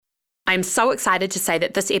I am so excited to say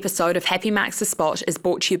that this episode of Happy Marks the Spot is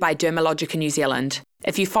brought to you by Dermalogica New Zealand.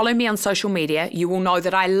 If you follow me on social media, you will know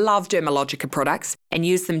that I love Dermalogica products and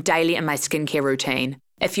use them daily in my skincare routine.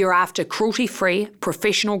 If you're after cruelty-free,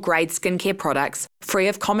 professional-grade skincare products, free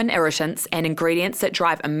of common irritants and ingredients that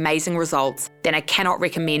drive amazing results, then I cannot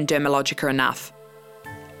recommend Dermalogica enough.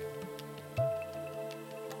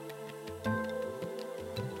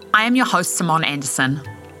 I am your host, Simone Anderson.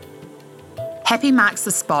 Happy Marks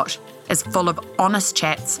the Spot is full of honest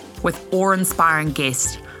chats with awe-inspiring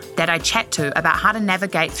guests that I chat to about how to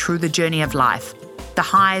navigate through the journey of life, the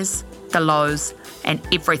highs, the lows, and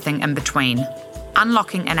everything in between,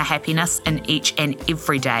 unlocking inner happiness in each and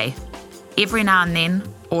every day, every now and then,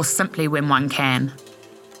 or simply when one can.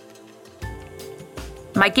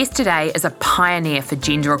 My guest today is a pioneer for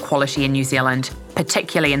gender equality in New Zealand,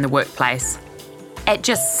 particularly in the workplace. At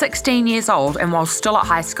just 16 years old and while still at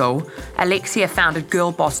high school, Alexia founded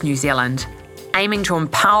Girl Boss New Zealand, aiming to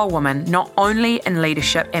empower women not only in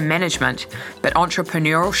leadership and management, but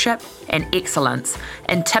entrepreneurship and excellence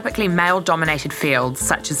in typically male-dominated fields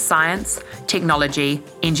such as science, technology,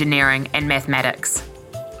 engineering and mathematics.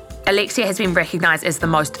 Alexia has been recognised as the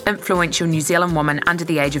most influential New Zealand woman under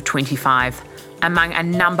the age of 25, among a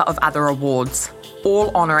number of other awards,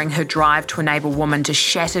 all honouring her drive to enable women to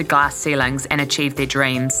shatter glass ceilings and achieve their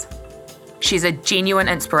dreams. She's a genuine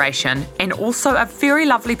inspiration and also a very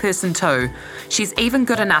lovely person too. She's even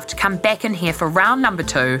good enough to come back in here for round number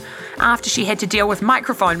 2 after she had to deal with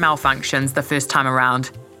microphone malfunctions the first time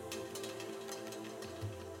around.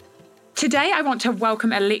 Today, I want to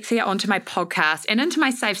welcome Alexia onto my podcast and into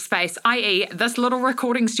my safe space, i.e. this little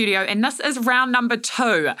recording studio, and this is round number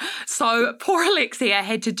 2. So poor Alexia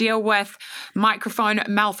had to deal with microphone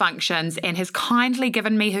malfunctions and has kindly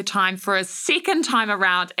given me her time for a second time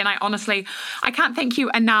around, and I can't thank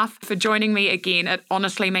you enough for joining me again. It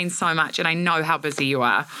honestly means so much, and I know how busy you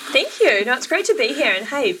are. Thank you. No, it's great to be here, and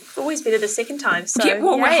hey, always better the second time. So, yeah,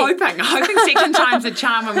 well, we're hoping second time's a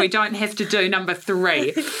charm and we don't have to do number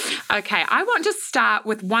 3. Okay, I want to start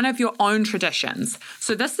with one of your own traditions.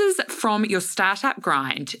 So this is from your startup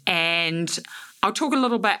grind, and I'll talk a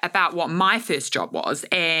little bit about what my first job was,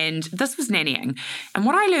 and this was nannying. And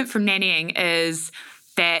what I learned from nannying is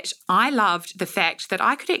that I loved the fact that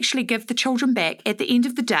I could actually give the children back at the end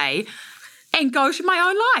of the day and go to my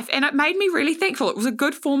own life. And it made me really thankful. It was a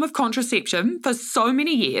good form of contraception for so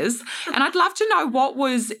many years. And I'd love to know, what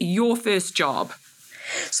was your first job?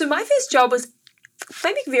 So my first job was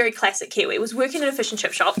maybe very classic Kiwi. It was working in a fish and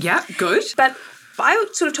chip shop. Yeah, good. But I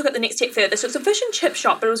sort of took it the next step further. So it's a fish and chip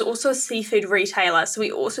shop, but it was also a seafood retailer. So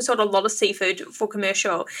we also sold a lot of seafood for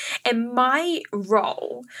commercial. And my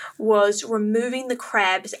role was removing the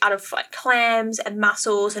crabs out of like clams and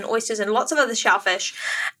mussels and oysters and lots of other shellfish.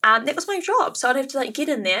 That was my job. So I'd have to get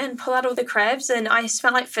in there and pull out all the crabs, and I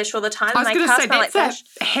smell like fish all the time. I was going to say, that's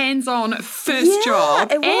a hands-on first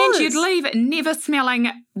job. It was. And you'd leave never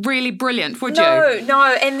smelling really brilliant, would you?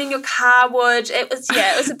 No. And then your car would. It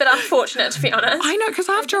was a bit unfortunate, to be honest. I know, because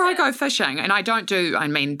after I go fishing,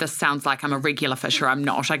 and this sounds like I'm a regular fisher, I'm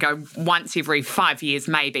not. I go once every 5 years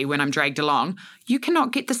maybe when I'm dragged along. You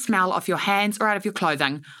cannot get the smell off your hands or out of your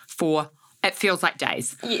clothing for, it feels like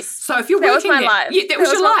days. Yes. So if you're working there... That was my life. Yeah, that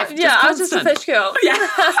was your life. Yeah, I was just a fish girl. Yeah.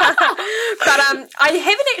 But I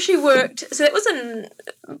haven't actually worked, so that was in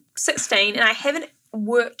 16, and I haven't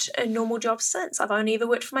worked a normal job since. I've only ever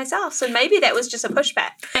worked for myself. So maybe that was just a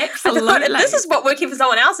pushback. Absolutely. I thought, if this is what working for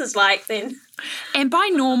someone else is like, then... And by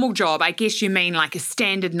normal job, I guess you mean like a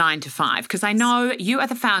standard 9 to 5, because I know you are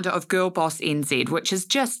the founder of Girl Boss NZ, which is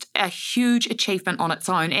just a huge achievement on its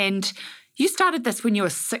own. And you started this when you were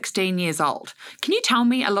 16 years old. Can you tell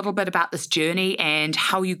me a little bit about this journey and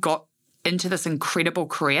how you got into this incredible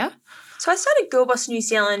career? So I started Girl Boss New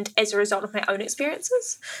Zealand as a result of my own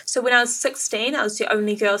experiences. So when I was 16, I was the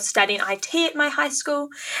only girl studying IT at my high school,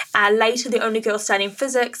 later the only girl studying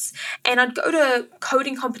physics, and I'd go to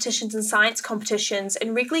coding competitions and science competitions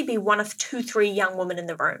and regularly be one of 2-3 young women in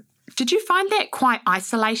the room. Did you find that quite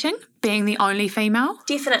isolating, being the only female?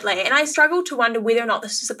 Definitely, and I struggled to wonder whether or not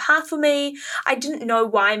this was a path for me. I didn't know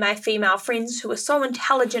why my female friends, who were so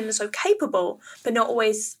intelligent and so capable, but not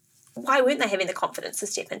always... why weren't they having the confidence to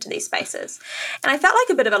step into these spaces? And I felt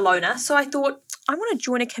like a bit of a loner, so I thought, I want to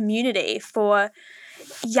join a community for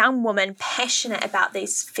young women passionate about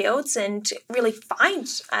these fields and really find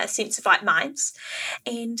a sense of like minds.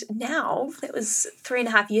 And now, that was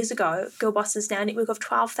 3.5 years ago, Girl Boss is now a network of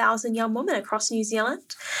 12,000 young women across New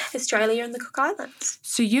Zealand, Australia and the Cook Islands.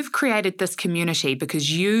 So you've created this community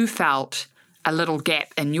because you felt a little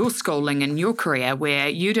gap in your schooling and your career where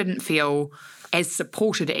you didn't feel as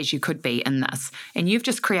supported as you could be in this. And you've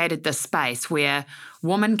just created this space where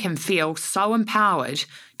women can feel so empowered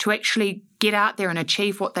to actually get out there and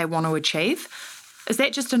achieve what they want to achieve. Is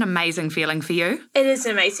that just an amazing feeling for you? It is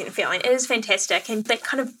an amazing feeling. It is fantastic. And that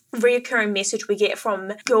kind of reoccurring message we get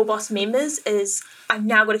from Girl Boss members is, I've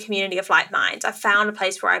now got a community of like minds. I've found a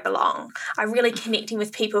place where I belong. I'm really connecting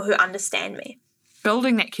with people who understand me.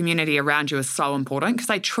 Building that community around you is so important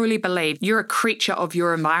because I truly believe you're a creature of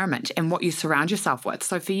your environment and what you surround yourself with.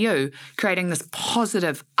 So for you, creating this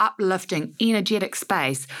positive, uplifting, energetic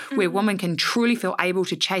space where women can truly feel able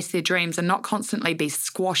to chase their dreams and not constantly be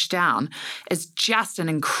squashed down is just an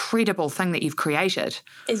incredible thing that you've created.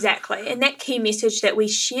 Exactly. And that key message that we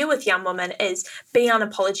share with young women is be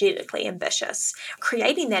unapologetically ambitious,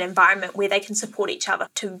 creating that environment where they can support each other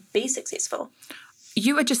to be successful.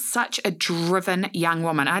 You are just such a driven young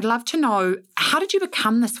woman. I'd love to know, how did you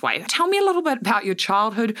become this way? Tell me a little bit about your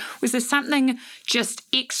childhood. Was there something just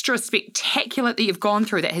extra spectacular that you've gone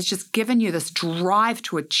through that has just given you this drive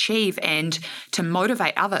to achieve and to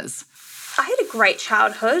motivate others? I had a great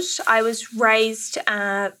childhood. I was raised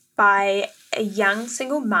by a young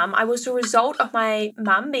single mum. I was the result of my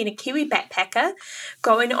mum being a Kiwi backpacker,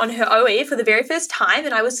 going on her OE for the very first time,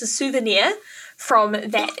 and I was the souvenir from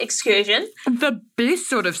that excursion. The best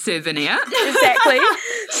sort of souvenir. Exactly.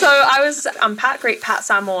 So I was part Greek, part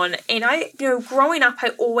Samoan, and growing up, I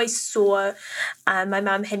always saw my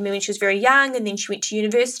mum had me when she was very young, and then she went to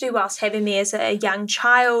university whilst having me as a young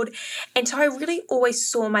child. And so I really always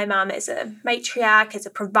saw my mum as a matriarch, as a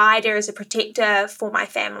provider, as a protector for my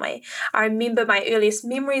family. I remember my earliest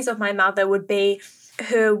memories of my mother would be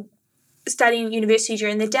her studying university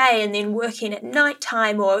during the day and then working at night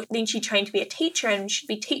time, or then she trained to be a teacher and she'd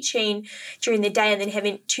be teaching during the day and then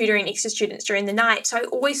having tutoring extra students during the night. So I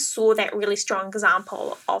always saw that really strong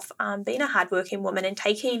example of being a hardworking woman and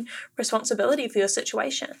taking responsibility for your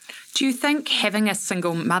situation. Do you think having a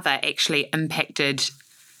single mother actually impacted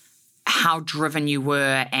how driven you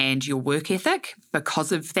were and your work ethic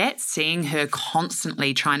because of that, seeing her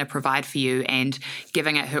constantly trying to provide for you and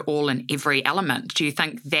giving it her all in every element? Do you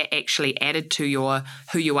think that actually added to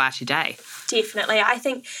who you are today? Definitely. I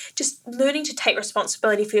think just learning to take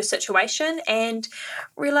responsibility for your situation and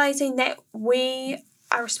realising that we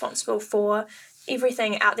are responsible for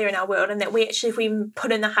everything out there in our world, and that we actually, if we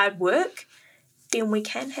put in the hard work, then we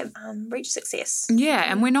can have reach success. Yeah,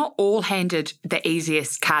 and we're not all handed the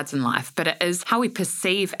easiest cards in life, but it is how we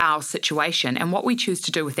perceive our situation and what we choose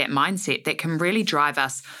to do with that mindset that can really drive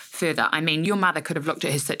us further. I mean, your mother could have looked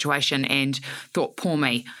at her situation and thought, poor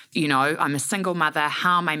me, I'm a single mother.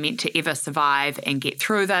 How am I meant to ever survive and get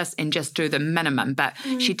through this and just do the minimum? But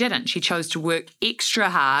she didn't. She chose to work extra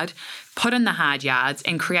hard, put in the hard yards,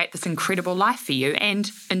 and create this incredible life for you.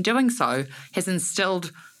 And in doing so, has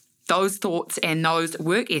instilled those thoughts and those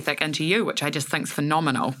work ethic into you, which I just think is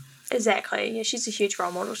phenomenal. Exactly. Yeah, she's a huge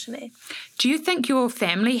role model to me. Do you think your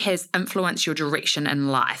family has influenced your direction in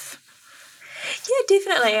life? Yeah,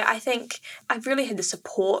 definitely. I think I've really had the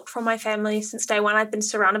support from my family since day one. I've been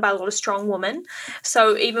surrounded by a lot of strong women.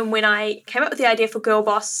 So even when I came up with the idea for Girl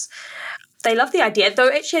Boss, they loved the idea. Though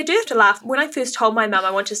actually I do have to laugh. When I first told my mum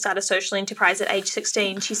I wanted to start a social enterprise at age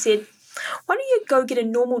 16, she said, why don't you go get a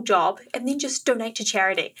normal job and then just donate to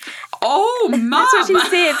charity? Oh, Mum! That's what she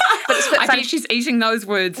said. But it's I bet she's eating those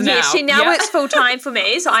words now. Yeah, she now works full-time for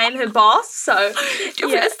me, so I am her boss. So, Is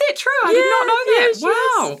that true? I did not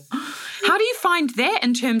know that. Wow. How do you find that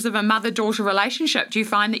in terms of a mother-daughter relationship? Do you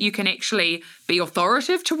find that you can actually be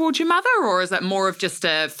authoritative towards your mother, or is it more of just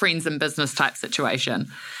a friends and business type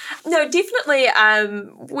situation? No, definitely.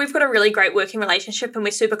 We've got a really great working relationship and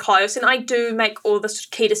we're super close, and I do make all the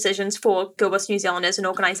key decisions for Girl Boss New Zealand as an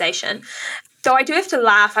organisation. Though I do have to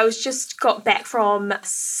laugh, I just got back from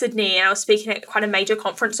Sydney and I was speaking at quite a major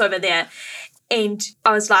conference over there. And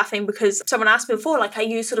I was laughing because someone asked me before, are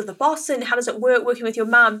you sort of the boss and how does it work working with your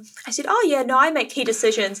mum? I said, oh yeah, no, I make key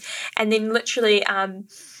decisions. And then literally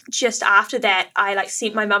just after that, I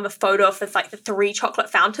sent my mum a photo of the 3 chocolate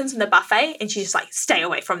fountains in the buffet, and she's just stay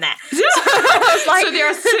away from that. So there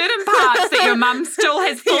are certain parts that your mum still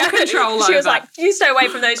has full control over. She was like, you stay away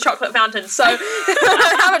from those chocolate fountains. So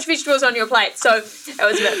how much vegetables on your plate? So it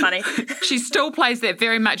was a bit funny. She still plays that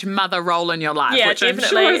very much mother role in your life, which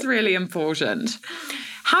definitely. I'm sure is really important.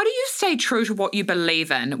 How do you stay true to what you believe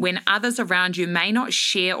in when others around you may not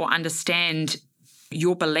share or understand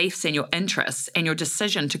your beliefs and your interests and your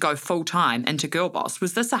decision to go full-time into Girl Boss?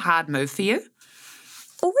 Was this a hard move for you?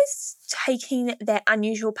 Always taking that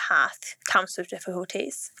unusual path comes with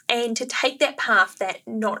difficulties, and to take that path that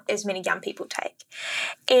not as many young people take.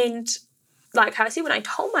 And like I said, when I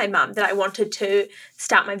told my mum that I wanted to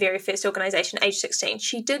start my very first organisation at age 16,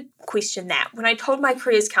 she did question that. When I told my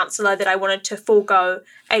careers counsellor that I wanted to forego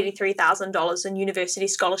 $83,000 in university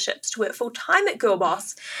scholarships to work full-time at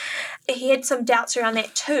Girlboss, he had some doubts around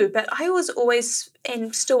that too. But I was always,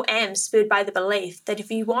 and still am, spurred by the belief that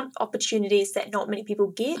if you want opportunities that not many people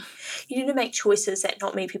get, you need to make choices that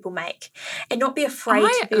not many people make and not be afraid to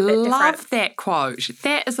be a bit different. I love that quote.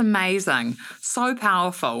 That is amazing. So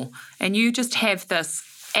powerful. And you just have this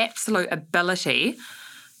absolute ability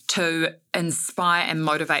to inspire and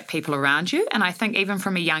motivate people around you. And I think even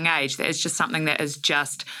from a young age, that is just something that is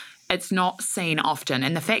just, it's not seen often.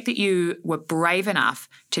 And the fact that you were brave enough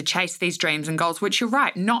to chase these dreams and goals, which you're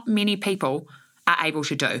right, not many people are able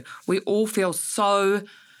to do. We all feel so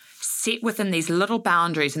set within these little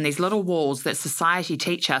boundaries and these little walls that society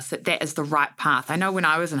teach us that that is the right path. I know when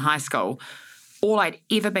I was in high school, all I'd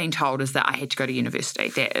ever been told is that I had to go to university.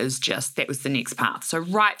 That was the next path. So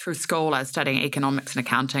right through school, I was studying economics and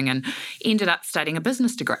accounting and ended up studying a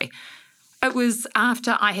business degree. It was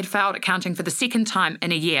after I had failed accounting for the second time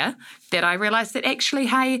in a year that I realised that actually,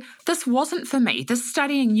 hey, this wasn't for me. This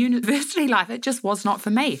studying university life, it just was not for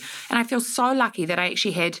me. And I feel so lucky that I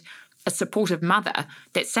actually had a supportive mother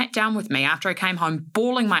that sat down with me after I came home,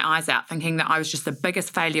 bawling my eyes out, thinking that I was just the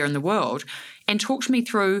biggest failure in the world, and talked me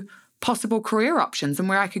through possible career options and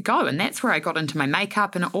where I could go. And that's where I got into my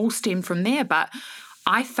makeup, and it all stemmed from there. But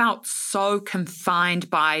I felt so confined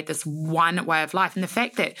by this one way of life. And the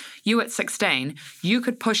fact that you at 16, you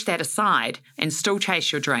could push that aside and still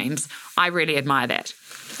chase your dreams, I really admire that.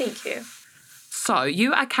 Thank you. So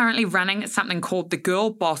you are currently running something called the Girl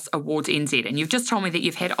Boss Awards NZ, and you've just told me that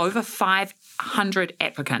you've had over 500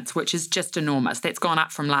 applicants, which is just enormous. That's gone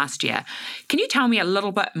up from last year. Can you tell me a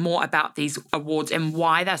little bit more about these awards and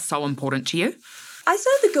why they're so important to you? I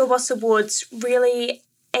started the Girl Boss Awards really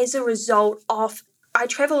as a result of I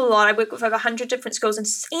travel a lot. I work with over 100 different schools and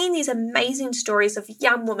seeing these amazing stories of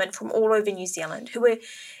young women from all over New Zealand who are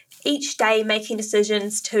each day making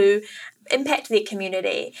decisions to impact their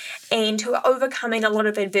community and who are overcoming a lot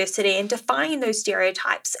of adversity and defying those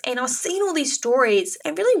stereotypes. And I was seeing all these stories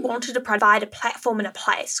and really wanted to provide a platform and a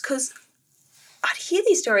place because I'd hear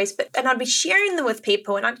these stories and I'd be sharing them with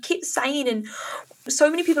people, and I'd keep saying, and so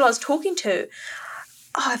many people I was talking to,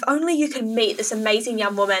 oh, if only you could meet this amazing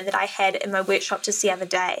young woman that I had in my workshop just the other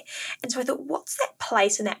day. And so I thought, what's that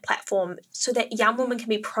place and that platform so that young women can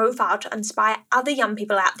be profiled to inspire other young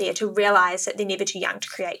people out there to realise that they're never too young to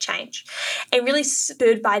create change. And really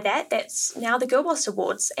spurred by that, that's now the Girl Boss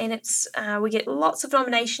Awards. And it's we get lots of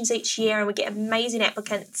nominations each year and we get amazing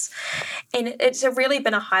applicants. And it's really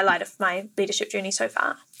been a highlight of my leadership journey so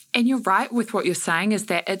far. And you're right with what you're saying, is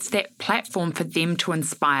that it's that platform for them to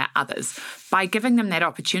inspire others by giving them that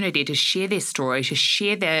opportunity to share their story, to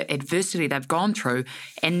share their adversity they've gone through,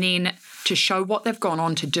 and then to show what they've gone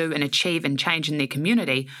on to do and achieve and change in their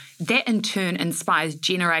community. That in turn inspires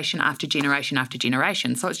generation after generation after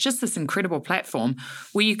generation. So it's just this incredible platform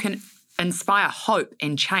where you can inspire hope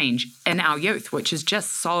and change in our youth, which is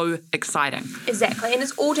just so exciting. Exactly. And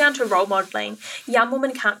it's all down to role modelling. Young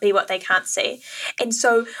women can't be what they can't see. And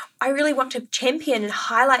so I really want to champion and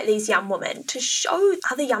highlight these young women to show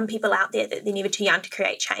other young people out there that they're never too young to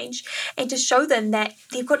create change, and to show them that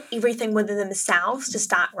they've got everything within themselves to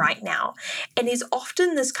start right now. And there's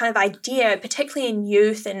often this kind of idea, particularly in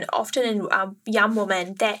youth and often in young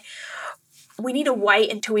women, that we need to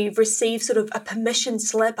wait until we receive sort of a permission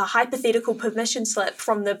slip, a hypothetical permission slip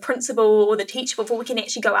from the principal or the teacher before we can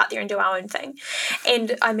actually go out there and do our own thing.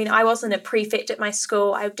 And I mean, I wasn't a prefect at my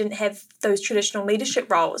school. I didn't have those traditional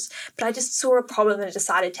leadership roles, but I just saw a problem and I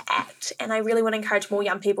decided to act. And I really want to encourage more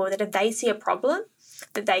young people that if they see a problem,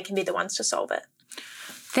 that they can be the ones to solve it.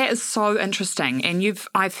 That is so interesting. And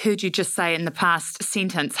I've heard you just say in the past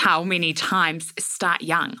sentence how many times start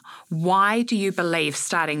young. Why do you believe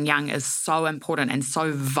starting young is so important and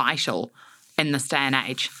so vital in this day and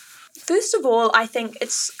age? First of all, I think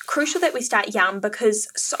it's crucial that we start young because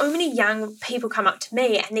so many young people come up to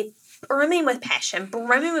me and they're brimming with passion,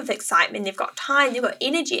 brimming with excitement. They've got time, they've got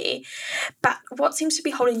energy. But what seems to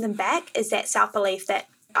be holding them back is that self-belief that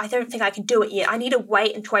I don't think I can do it yet. I need to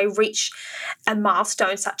wait until I reach a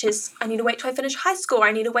milestone, such as I need to wait till I finish high school, or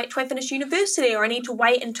I need to wait till I finish university, or I need to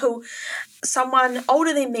wait until someone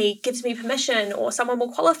older than me gives me permission, or someone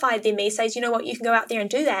more qualified than me says, you know what, you can go out there and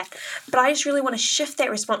do that. But I just really want to shift that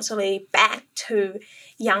responsibility back to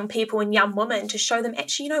young people and young women to show them,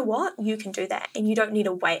 actually, you know what, you can do that, and you don't need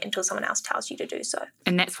to wait until someone else tells you to do so.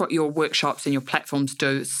 And that's what your workshops and your platforms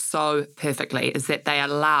do so perfectly, is that they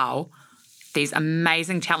allow these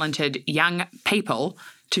amazing, talented young people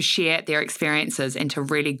to share their experiences and to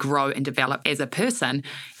really grow and develop as a person.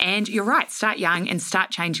 And you're right, start young and start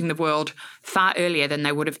changing the world far earlier than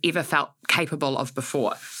they would have ever felt capable of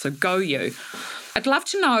before. So go you. I'd love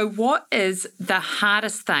to know, what is the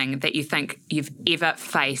hardest thing that you think you've ever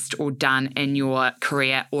faced or done in your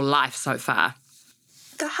career or life so far?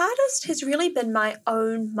 The hardest has really been my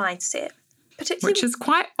own mindset. Which is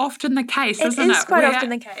quite often the case, isn't it? It is quite often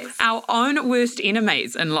the case. Our own worst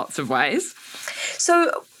enemies in lots of ways.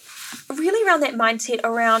 So really around that mindset,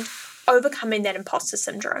 around overcoming that imposter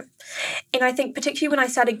syndrome. And I think particularly when I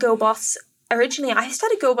started Girl Boss, originally I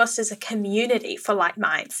started Girl Boss as a community for like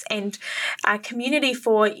minds and a community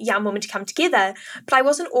for young women to come together, but I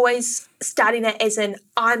wasn't always starting it as an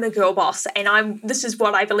I'm a girl boss and this is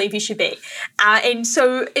what I believe you should be. And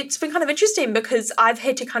so it's been kind of interesting because I've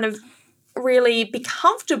had to kind of really be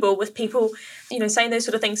comfortable with people, saying those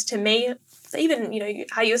sort of things to me. Even,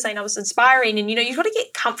 how you were saying I was inspiring and, you've got to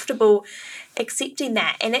get comfortable accepting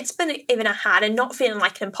that. And it's been even hard, and not feeling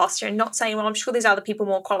like an imposter and not saying, well, I'm sure there's other people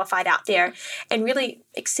more qualified out there, and really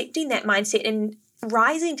accepting that mindset and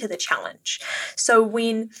rising to the challenge. So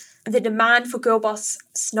when the demand for Girl Boss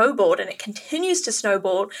snowballed, and it continues to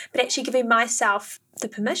snowball, but actually giving myself the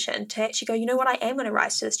permission to actually go, you know what, I am going to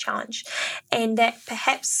rise to this challenge. And that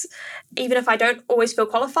perhaps even if I don't always feel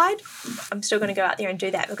qualified, I'm still going to go out there and do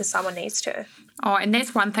that because someone needs to. Oh, and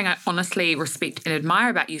that's one thing I honestly respect and admire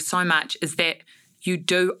about you so much, is that you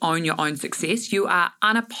do own your own success. You are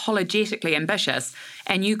unapologetically ambitious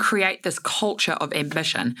and you create this culture of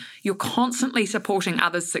ambition. You're constantly supporting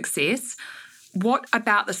others' success. What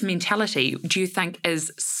about this mentality do you think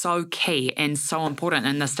is so key and so important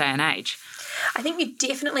in this day and age? I think you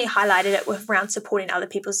definitely highlighted it around supporting other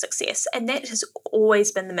people's success, and that has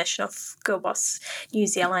always been the mission of Girl Boss New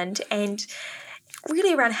Zealand, and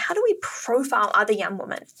really around how do we profile other young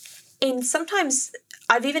women. And sometimes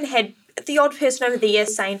I've even had the odd person over the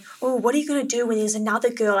years saying, oh, what are you going to do when there's another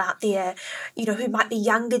girl out there, who might be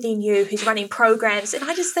younger than you, who's running programs? And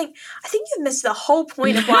I just think, I think you've missed the whole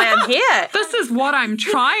point of why I'm here. This is what I'm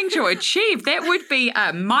trying to achieve. That would be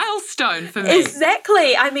a milestone for me.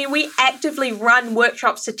 Exactly. I mean, we actively run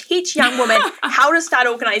workshops to teach young women how to start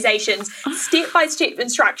organizations, step-by-step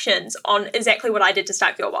instructions on exactly what I did to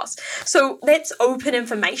start Girl Boss. So that's open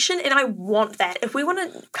information, and I want that. If we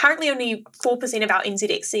want to, currently only 4% of our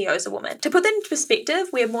NZX CEOs are women. To put that into perspective,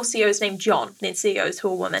 we have more CEOs named John than CEOs who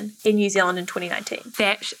are women in New Zealand in 2019.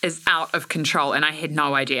 That is out of control, and I had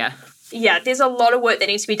no idea. Yeah, there's a lot of work that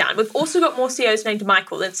needs to be done. We've also got more CEOs named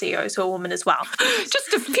Michael than CEOs who are women as well.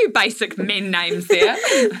 Just a few basic men names there.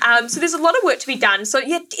 So there's a lot of work to be done. So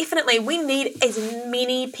yeah, definitely we need as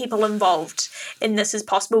many people involved in this as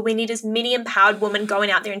possible. We need as many empowered women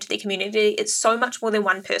going out there into the community. It's so much more than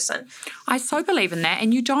one person. I so believe in that,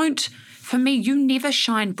 and you don't... For me, you never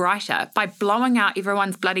shine brighter by blowing out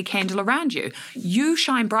everyone's bloody candle around you. You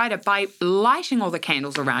shine brighter by lighting all the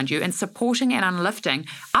candles around you and supporting and uplifting,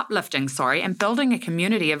 and building a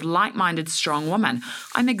community of like-minded, strong women.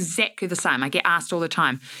 I'm exactly the same. I get asked all the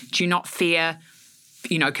time, do you not fear,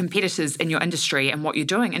 competitors in your industry and what you're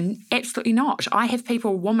doing? And absolutely not. I have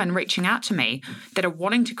women reaching out to me that are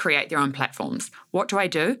wanting to create their own platforms. What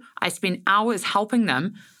do? I spend hours helping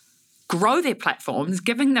them grow their platforms,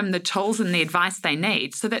 giving them the tools and the advice they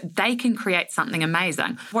need so that they can create something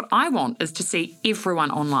amazing. What I want is to see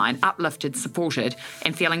everyone online uplifted, supported,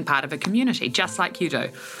 and feeling part of a community, just like you do.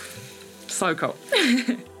 So cool.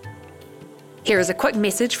 Here is a quick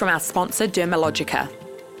message from our sponsor, Dermalogica.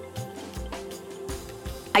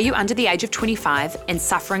 Are you under the age of 25 and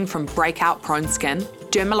suffering from breakout-prone skin?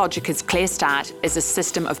 Dermalogica's Clear Start is a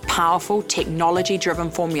system of powerful,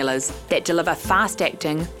 technology-driven formulas that deliver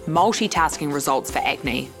fast-acting, multitasking results for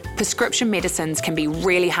acne. Prescription medicines can be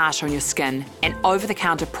really harsh on your skin, and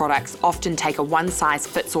over-the-counter products often take a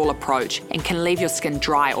one-size-fits-all approach and can leave your skin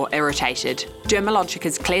dry or irritated.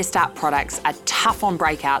 Dermalogica's Clear Start products are tough on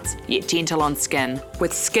breakouts, yet gentle on skin,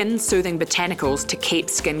 with skin-soothing botanicals to keep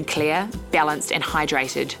skin clear, balanced and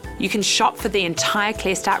hydrated. You can shop for the entire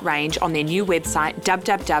Clear Start range on their new website,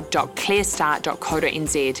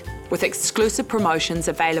 www.clearstart.co.nz, with exclusive promotions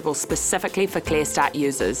available specifically for Clear Start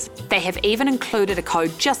users. They have even included a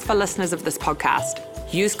code just for listeners of this podcast.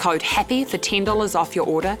 Use code HAPPY for $10 off your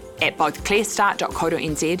order at both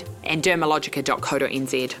clearstart.co.nz and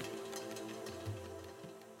dermalogica.co.nz.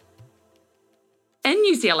 In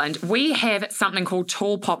New Zealand, we have something called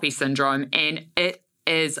tall poppy syndrome, and it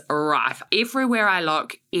is rife. Everywhere I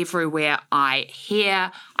look, everywhere I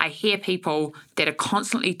hear people that are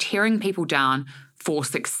constantly tearing people down for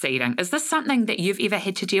succeeding. Is this something that you've ever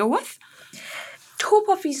had to deal with? tall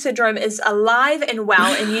poppy syndrome is alive and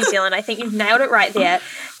well in New Zealand. I think you've nailed it right there.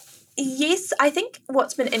 Yes, I think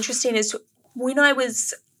what's been interesting is when I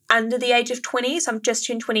was under the age of 20, so I'm just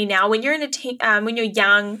turned 20 now, when you're when you're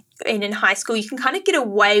young and in high school, you can kind of get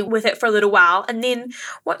away with it for a little while. And then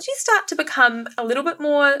once you start to become a little bit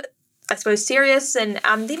more, I suppose, serious, and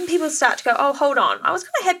then people start to go, oh, hold on, I was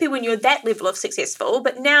kind of happy when you were that level of successful,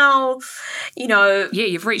 but now, Yeah,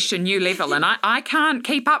 you've reached a new level, and I can't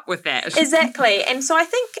keep up with that. Exactly. And so I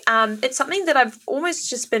think it's something that I've almost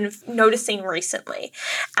just been noticing recently.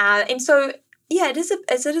 And so, yeah, it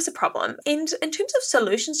is a problem. And in terms of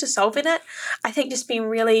solutions to solving it, I think just being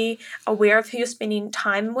really aware of who you're spending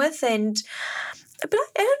time with But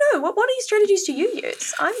I don't know, what strategies do you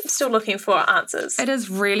use? I'm still looking for answers. It is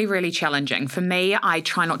really, really challenging. For me, I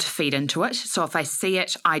try not to feed into it. So if I see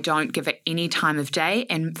it, I don't give it any time of day.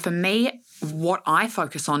 And for me, what I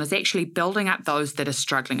focus on is actually building up those that are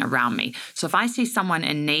struggling around me. So if I see someone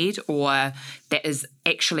in need or that is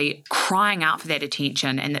actually crying out for that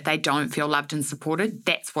attention and that they don't feel loved and supported,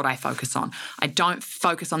 that's what I focus on. I don't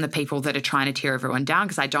focus on the people that are trying to tear everyone down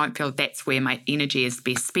because I don't feel that's where my energy is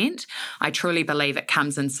best spent. I truly believe it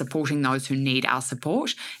comes in supporting those who need our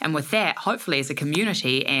support. And with that, hopefully as a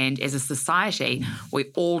community and as a society, we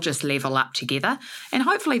all just level up together. And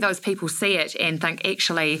hopefully those people see it and think,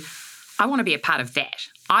 actually, I want to be a part of that.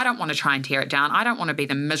 I don't want to try and tear it down. I don't want to be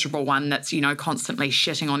the miserable one that's, constantly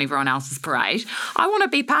shitting on everyone else's parade. I want to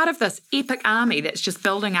be part of this epic army that's just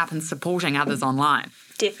building up and supporting others online.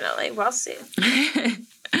 Definitely. Well said.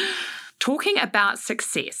 Talking about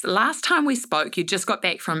success, last time we spoke, you just got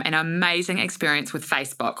back from an amazing experience with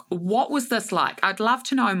Facebook. What was this like? I'd love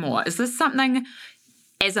to know more. Is this something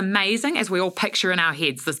as amazing as we all picture in our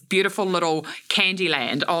heads, this beautiful little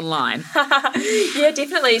Candyland online? Yeah,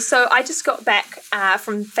 definitely. So I just got back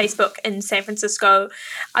from Facebook in San Francisco.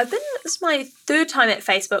 This is my third time at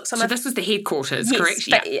Facebook. So this was the headquarters, yes, correct?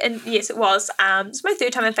 Yeah. And yes, it was. It's my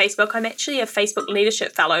third time at Facebook. I'm actually a Facebook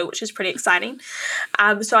Leadership Fellow, which is pretty exciting.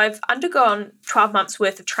 So I've undergone 12 months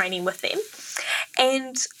worth of training with them.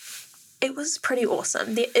 And it was pretty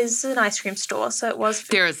awesome. There is an ice cream store, so it was...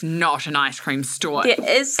 There is not an ice cream store. There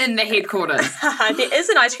is. In the headquarters. There is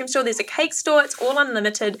an ice cream store. There's a cake store. It's all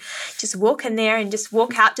unlimited. Just walk in there and just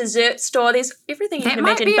walk out. Dessert store. There's everything you can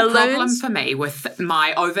imagine. That might be balloons. a problem for me with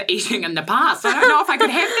my overeating in the past. I don't know if I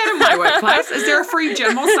could have that in my workplace. Is there a free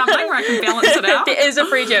gym or something where I can balance it out? There is a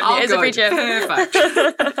free gym. There is a free gym. Perfect.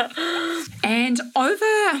 And over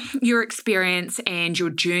your experience and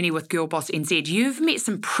your journey with Girl Boss NZ, you've met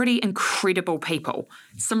some pretty incredible people,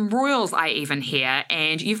 some royals I even hear,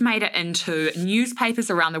 and you've made it into newspapers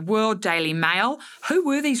around the world, Daily Mail. Who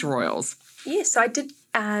were these royals? Yes, I did.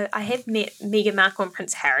 I have met Meghan Markle and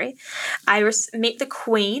Prince Harry. I met the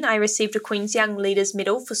Queen. I received a Queen's Young Leaders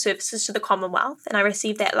Medal for services to the Commonwealth, and I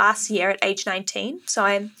received that last year at age 19. So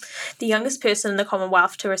I'm the youngest person in the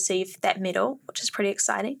Commonwealth to receive that medal, which is pretty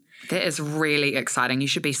exciting. That is really exciting. You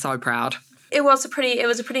should be so proud. It was a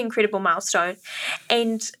pretty incredible milestone.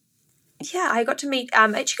 And yeah, I got to meet,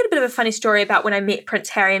 actually got a bit of a funny story about when I met Prince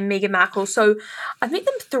Harry and Meghan Markle. So I've met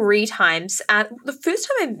them 3 times. The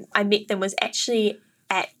first time I met them was actually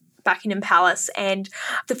at Buckingham Palace, and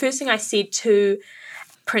the first thing I said to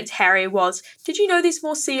Prince Harry was, did you know there's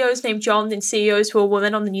more CEOs named John than CEOs who are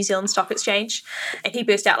women on the New Zealand Stock Exchange? And he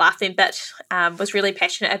burst out laughing, but was really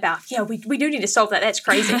passionate about, yeah, we do need to solve that. That's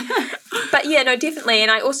crazy. But yeah, no, definitely.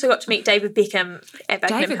 And I also got to meet David Beckham at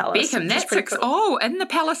Buckingham Palace. David Beckham, that's pretty cool. In the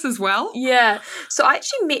palace as well? Yeah. So I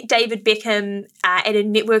actually met David Beckham at a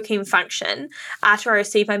networking function after I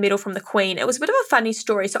received my medal from the Queen. It was a bit of a funny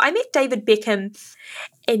story. So I met David Beckham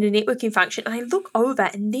in a networking function, and I look over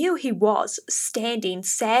and there he was standing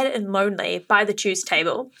sad and lonely by the juice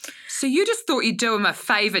table. So you just thought you'd do him a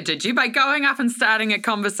favour, did you, by going up and starting a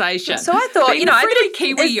conversation? So I thought, Being I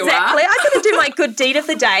Kiwi you are. Exactly. I could do my good deed of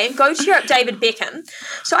the day and go cheer up David Beckham.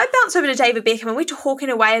 So I bounced over to David Beckham and we're talking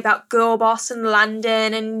away about Girl Boss and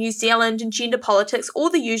London and New Zealand and gender politics, all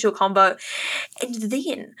the usual combo. And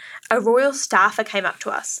then a royal staffer came up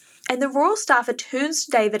to us. And the royal staffer turns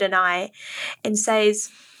to David and I and says,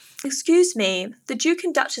 "Excuse me, the Duke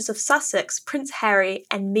and Duchess of Sussex, Prince Harry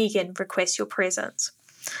and Meghan request your presence."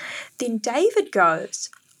 Then David goes,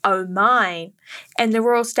 "Oh, mine." And the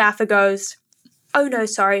royal staffer goes, "Oh, no,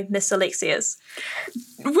 sorry, Miss Alexia's."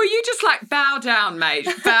 Were you just like, bow down, mate,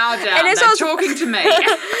 bow down, and they're talking to me?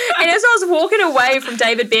 And as I was walking away from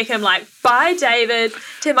David Beckham, like, bye, David,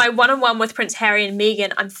 to my one-on-one with Prince Harry and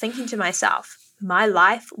Meghan, I'm thinking to myself, my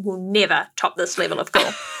life will never top this level of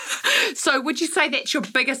cool. So would you say that's your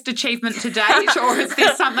biggest achievement to date, or is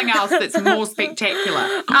there something else that's more spectacular?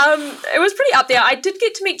 It was pretty up there. I did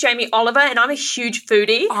get to meet Jamie Oliver, and I'm a huge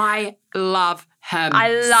foodie. I love him. I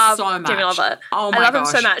love so much. Jamie Oliver. Oh my I love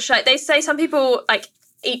gosh. him so much. Like they say, some people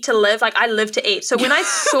eat to live. Like I live to eat. So when I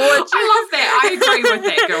saw, I love that. I agree with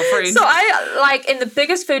that, girlfriend. So I in the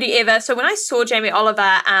biggest foodie ever. So when I saw Jamie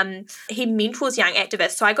Oliver, he mentors young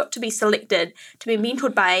activists. So I got to be selected to be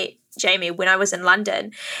mentored by Jamie when I was in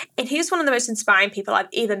London, and he was one of the most inspiring people I've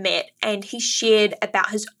ever met. And he shared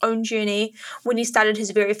about his own journey. When he started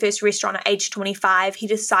his very first restaurant at age 25, he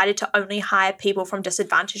decided to only hire people from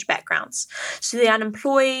disadvantaged backgrounds. So the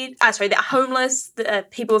unemployed, the homeless, the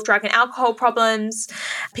people with drug and alcohol problems,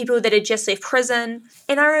 people that had just left prison.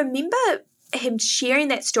 And I remember him sharing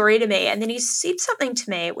that story to me, and then he said something to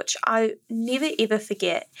me which I never ever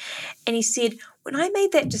forget. And he said, when I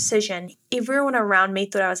made that decision, everyone around me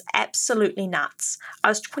thought I was absolutely nuts. I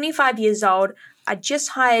was 25 years old. I just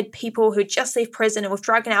hired people who just left prison and with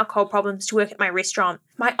drug and alcohol problems to work at my restaurant.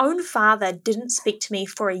 My own father didn't speak to me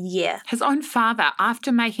for a year. His own father,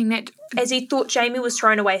 after making that... As he thought Jamie was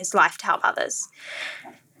throwing away his life to help others.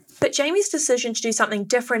 But Jamie's decision to do something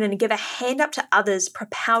different and to give a hand up to others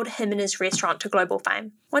propelled him and his restaurant to global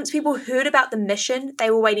fame. Once people heard about the mission, they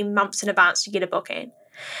were waiting months in advance to get a booking.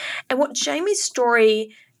 And what Jamie's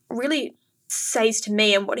story really says to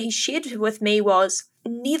me, and what he shared with me, was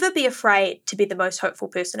never be afraid to be the most hopeful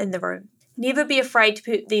person in the room. Never be afraid to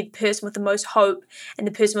be the person with the most hope and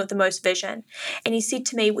the person with the most vision. And he said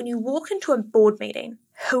to me, when you walk into a board meeting,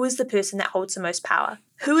 who is the person that holds the most power?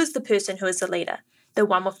 Who is the person who is the leader? The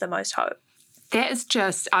one with the most hope. That is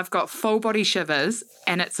just, I've got full body shivers,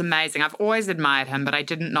 and it's amazing. I've always admired him, but I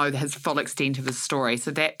didn't know his full extent of his story. So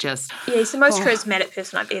that just... Yeah, he's the most charismatic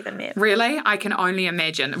person I've ever met. Really? I can only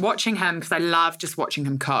imagine. Watching him, because I love just watching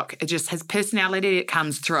him cook. It just, his personality that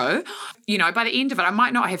comes through. You know, by the end of it, I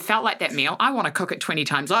might not have felt like that meal. I want to cook it 20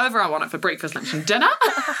 times over. I want it for breakfast, lunch and dinner.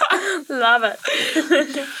 Love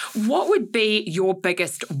it. What would be your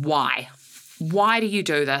biggest why? Why do you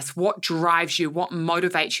do this? What drives you? What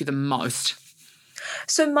motivates you the most?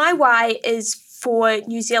 So my why is for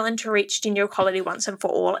New Zealand to reach gender equality once and for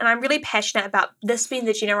all. And I'm really passionate about this being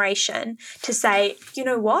the generation to say, you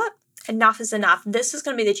know what? Enough is enough. This is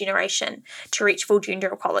going to be the generation to reach full gender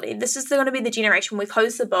equality. This is going to be the generation we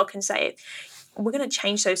close the book and say, we're going to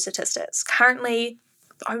change those statistics. Currently,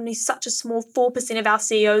 only such a small 4% of our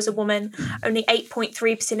CEOs are women, only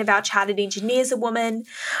 8.3% of our chartered engineers are women,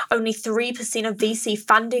 only 3% of VC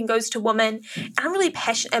funding goes to women. And I'm really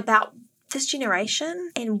passionate about this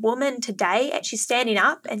generation and women today actually standing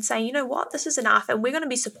up and saying, you know what, this is enough, and we're going to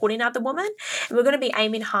be supporting other women, and we're going to be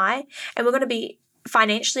aiming high, and we're going to be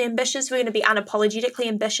financially ambitious, we're going to be unapologetically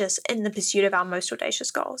ambitious in the pursuit of our most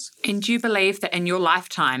audacious goals. And do you believe that in your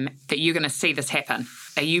lifetime that you're going to see this happen?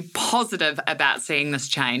 Are you positive about seeing this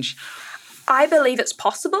change? I believe it's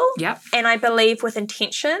possible. Yep. And I believe with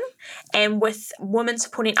intention and with women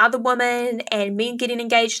supporting other women and men getting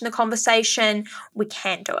engaged in the conversation, we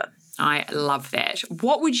can do it. I love that.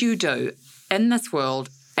 What would you do in this world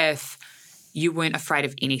if you weren't afraid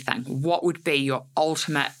of anything? What would be your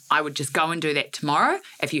ultimate, I would just go and do that tomorrow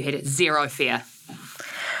if you had zero fear?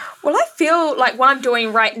 Well, I feel like what I'm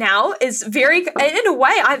doing right now is very, in a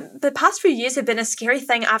way, the past few years have been a scary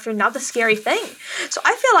thing after another scary thing. So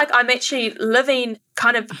I feel like I'm actually living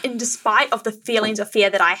kind of in despite of the feelings of fear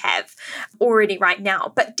that I have already right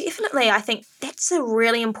now. But definitely, I think that's a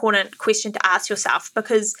really important question to ask yourself,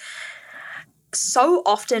 because so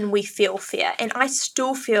often we feel fear, and I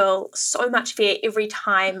still feel so much fear every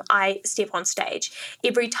time I step on stage,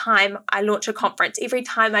 every time I launch a conference, every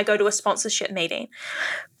time I go to a sponsorship meeting.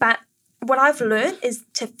 But what I've learned is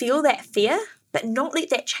to feel that fear, but not let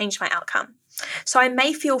that change my outcome. So I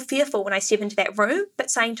may feel fearful when I step into that room,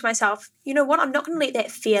 but saying to myself, you know what, I'm not going to let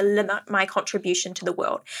that fear limit my contribution to the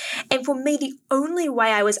world. And for me, the only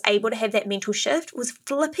way I was able to have that mental shift was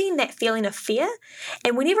flipping that feeling of fear.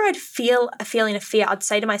 And whenever I'd feel a feeling of fear, I'd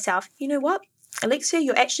say to myself, you know what, Alexia,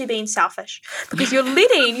 you're actually being selfish, because you're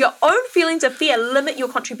letting your own feelings of fear limit your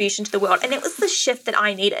contribution to the world. And it was the shift that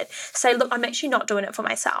I needed. Say, look, I'm actually not doing it for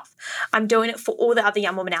myself. I'm doing it for all the other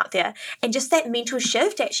young women out there. And just that mental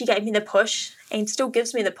shift actually gave me the push, and still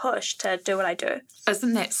gives me the push to do what I do.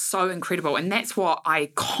 Isn't that so incredible? And that's what I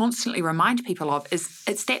constantly remind people of, is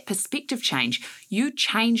it's that perspective change. You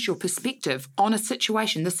changed your perspective on a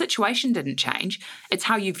situation. The situation didn't change. It's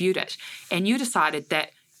how you viewed it. And you decided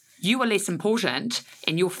that you were less important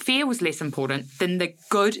and your fear was less important than the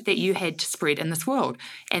good that you had to spread in this world.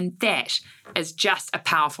 And that is just a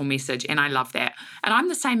powerful message, and I love that. And I'm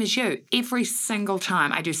the same as you. Every single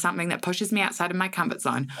time I do something that pushes me outside of my comfort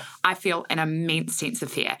zone, I feel an immense sense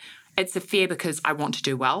of fear. It's a fear because I want to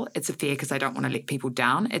do well. It's a fear because I don't want to let people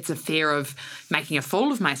down. It's a fear of making a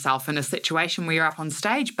fool of myself in a situation where you're up on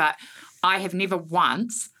stage. But I have never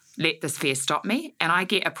once let this fear stop me. And I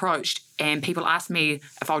get approached and people ask me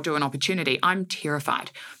if I'll do an opportunity. I'm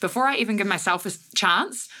terrified. Before I even give myself a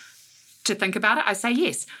chance to think about it, I say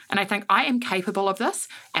yes. And I think I am capable of this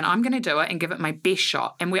and I'm going to do it and give it my best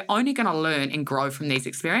shot. And we're only going to learn and grow from these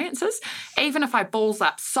experiences. Even if I balls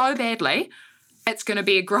up so badly, it's going to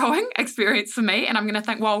be a growing experience for me. And I'm going to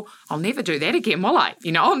think, well, I'll never do that again, will I?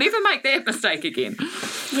 I'll never make that mistake again.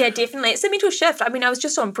 Yeah, definitely. It's a mental shift. I mean, I was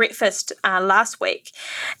just on Breakfast last week,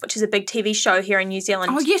 which is a big TV show here in New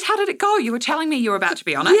Zealand. Oh, yes. How did it go? You were telling me you were about to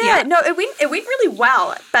be on it. Yeah. No, it went really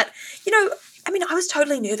well. But, I was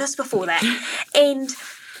totally nervous before that. And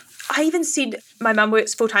I even said my mum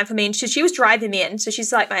works full-time for me and she was driving me in. So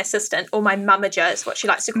she's like my assistant, or my mummager is what she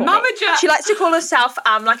likes to call me. Mummager? She likes to call herself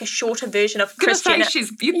like a shorter version of Kris Jenner.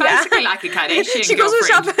 You're basically like a Kardashian She calls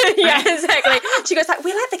girlfriend. herself, yeah, exactly. She goes like,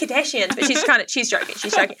 we're like the Kardashians, but she's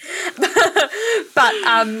joking.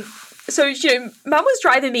 But so, Mum was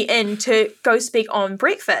driving me in to go speak on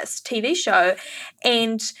Breakfast TV show,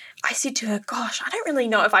 and I said to her, gosh, I don't really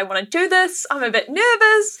know if I want to do this. I'm a bit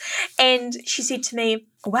nervous. And she said to me,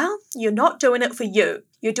 well, you're not doing it for you.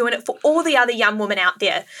 You're doing it for all the other young women out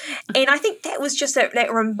there. And I think that was just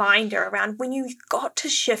that reminder around when you got to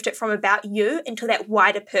shift it from about you into that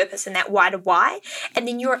wider purpose and that wider why, and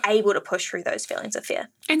then you're able to push through those feelings of fear.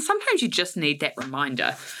 And sometimes you just need that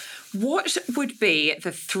reminder. What would be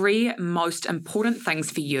the 3 most important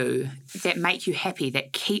things for you that make you happy,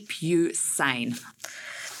 that keep you sane?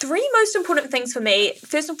 3 most important things for me,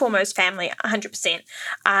 first and foremost, family, 100%.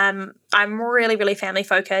 I'm really, really family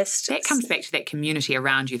focused. That comes back to that community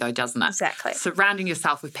around you though, doesn't it? Exactly. Surrounding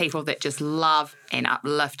yourself with people that just love and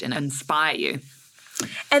uplift and inspire you.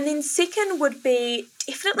 And then second would be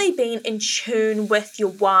definitely being in tune with your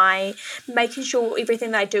why, making sure everything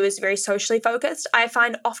that I do is very socially focused. I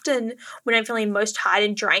find often when I'm feeling most tired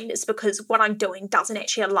and drained, it's because what I'm doing doesn't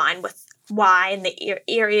actually align with why and the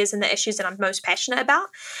areas and the issues that I'm most passionate about.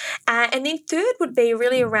 And then third would be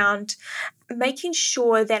really around making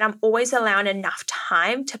sure that I'm always allowing enough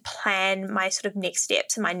time to plan my sort of next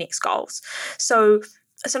steps and my next goals. So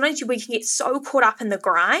sometimes we can get so caught up in the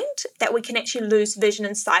grind that we can actually lose vision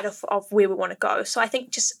and sight of where we want to go. So I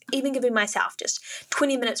think just even giving myself just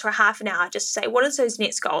 20 minutes or a half an hour just to say, what is those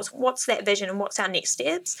next goals? What's that vision and what's our next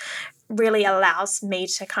steps? Really allows me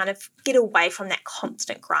to kind of get away from that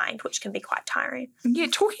constant grind, which can be quite tiring. Yeah,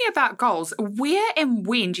 talking about goals, where and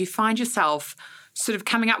when do you find yourself sort of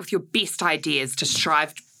coming up with your best ideas to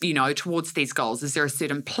strive towards these goals? Is there a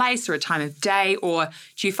certain place or a time of day, or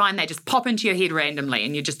do you find they just pop into your head randomly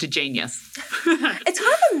and you're just a genius? It's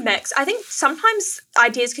kind of a mix. I think sometimes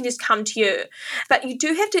ideas can just come to you, but you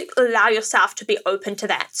do have to allow yourself to be open to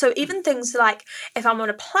that. So even things like if I'm on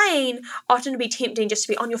a plane, often it'd be tempting just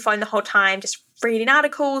to be on your phone the whole time, just reading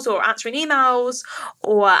articles or answering emails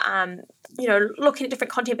or looking at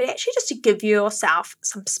different content, but actually just to give yourself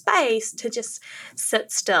some space to just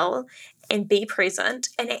sit still and be present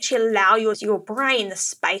and actually allow your brain the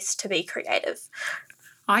space to be creative.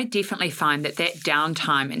 I definitely find that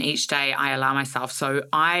downtime in each day I allow myself. So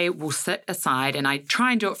I will sit aside and I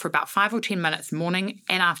try and do it for about 5 or 10 minutes, morning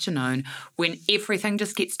and afternoon, when everything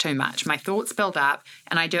just gets too much. My thoughts build up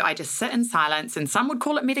and I just sit in silence, and some would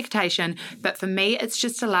call it meditation. But for me, it's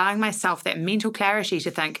just allowing myself that mental clarity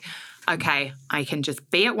to think, okay, I can just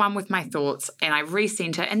be at one with my thoughts, and I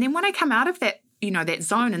recenter. And then when I come out of that, that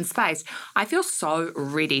zone and space, I feel so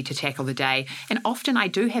ready to tackle the day. And often I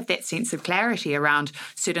do have that sense of clarity around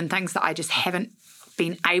certain things that I just haven't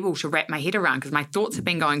been able to wrap my head around because my thoughts have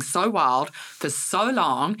been going so wild for so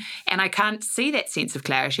long and I can't see that sense of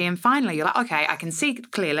clarity. And finally, you're like, okay, I can see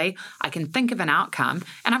clearly, I can think of an outcome,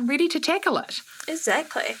 and I'm ready to tackle it.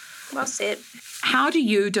 Exactly. Well said. How do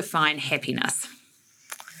you define happiness?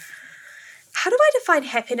 How do I define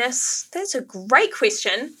happiness? That's a great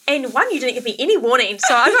question. And one, you didn't give me any warning,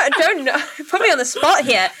 so I don't know. Put me on the spot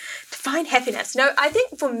here. Define happiness. No, I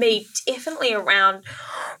think for me, definitely around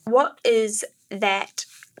what is that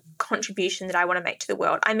contribution that I want to make to the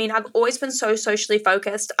world. I mean, I've always been so socially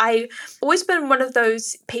focused. I've always been one of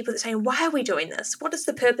those people that's saying, why are we doing this? What is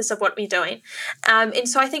the purpose of what we're doing? And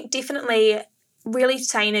so I think definitely really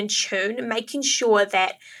staying in tune, making sure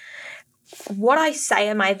that what I say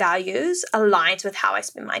are my values aligns with how I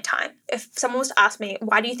spend my time. If someone was to ask me,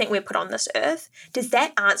 why do you think we're put on this earth? Does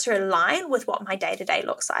that answer align with what my day-to-day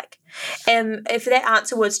looks like? If that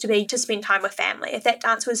answer was to be to spend time with family, if that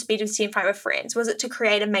answer was to be to spend time with friends, was it to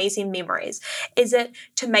create amazing memories? Is it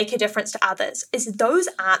to make a difference to others? Is those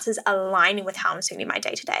answers aligning with how I'm spending my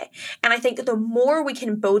day-to-day? And I think the more we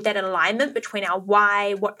can build that alignment between our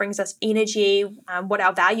why, what brings us energy, what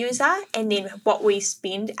our values are, and then what we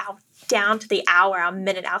spend our down to the hour, our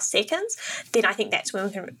minute, our seconds, then I think that's when we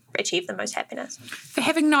can achieve the most happiness. For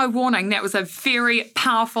having no warning, that was a very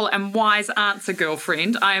powerful and wise answer,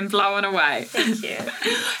 girlfriend. I am blown away. Thank you.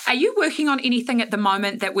 Are you working on anything at the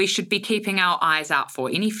moment that we should be keeping our eyes out for?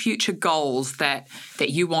 Any future goals that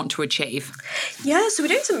you want to achieve? Yeah, so we're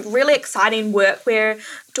doing some really exciting work. We're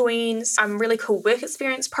doing some really cool work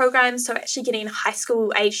experience programs, so actually getting high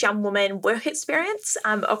school age young women work experience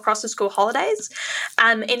across the school holidays.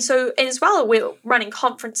 And as well, we're running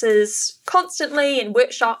conferences constantly and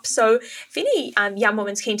workshops. So if any young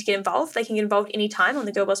woman's keen to get involved, they can get involved anytime on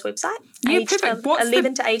the Girl Boss website, aged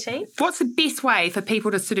 11 to 18. What's the best way for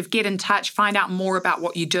people to sort of get in touch, find out more about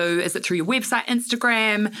what you do? Is it through your website,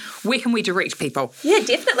 Instagram? Where can we direct people? Yeah,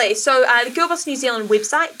 definitely. So the Girl Boss New Zealand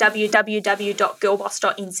website,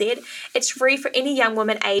 www.girlboss.nz. It's free for any young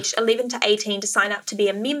woman aged 11 to 18 to sign up to be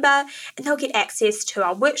a member, and they'll get access to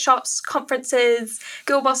our workshops, conferences,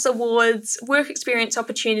 Girl Boss Awards, work experience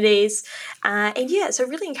opportunities. So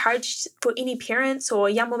really encouraged for any parents or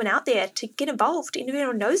young woman out there to get involved.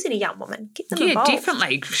 Anyone knows any young woman, get them involved. Yeah,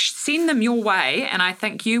 definitely. Send them your way, and I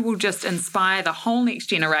think you will just inspire the whole next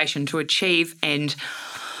generation to achieve and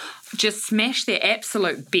just smash their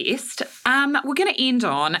absolute best. We're going to end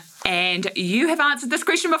on, and you have answered this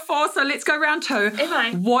question before, so let's go round two. Am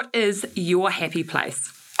I? What is your happy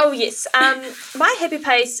place? Oh, yes. My happy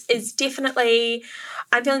place is definitely,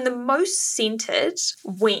 I'm feeling the most centered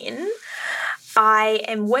when I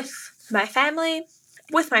am with my family,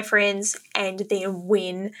 with my friends, and then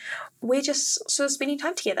when we're just sort of spending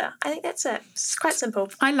time together. I think that's it. It's quite simple.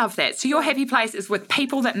 I love that. So your happy place is with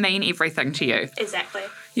people that mean everything to you. Exactly.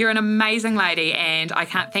 You're an amazing lady, and I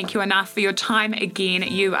can't thank you enough for your time again.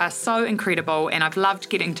 You are so incredible, and I've loved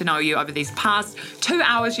getting to know you over these past 2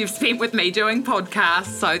 hours you've spent with me doing podcasts,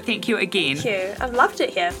 so thank you again. Thank you. I've loved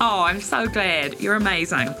it here. Oh, I'm so glad. You're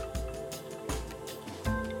amazing.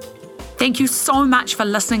 Thank you so much for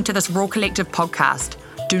listening to this Raw Collective podcast.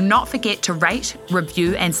 Do not forget to rate,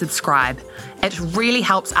 review, and subscribe. It really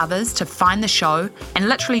helps others to find the show and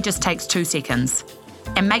literally just takes 2 seconds.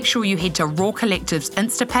 And make sure you head to Raw Collective's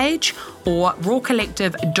Insta page or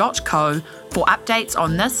rawcollective.co for updates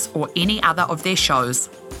on this or any other of their shows.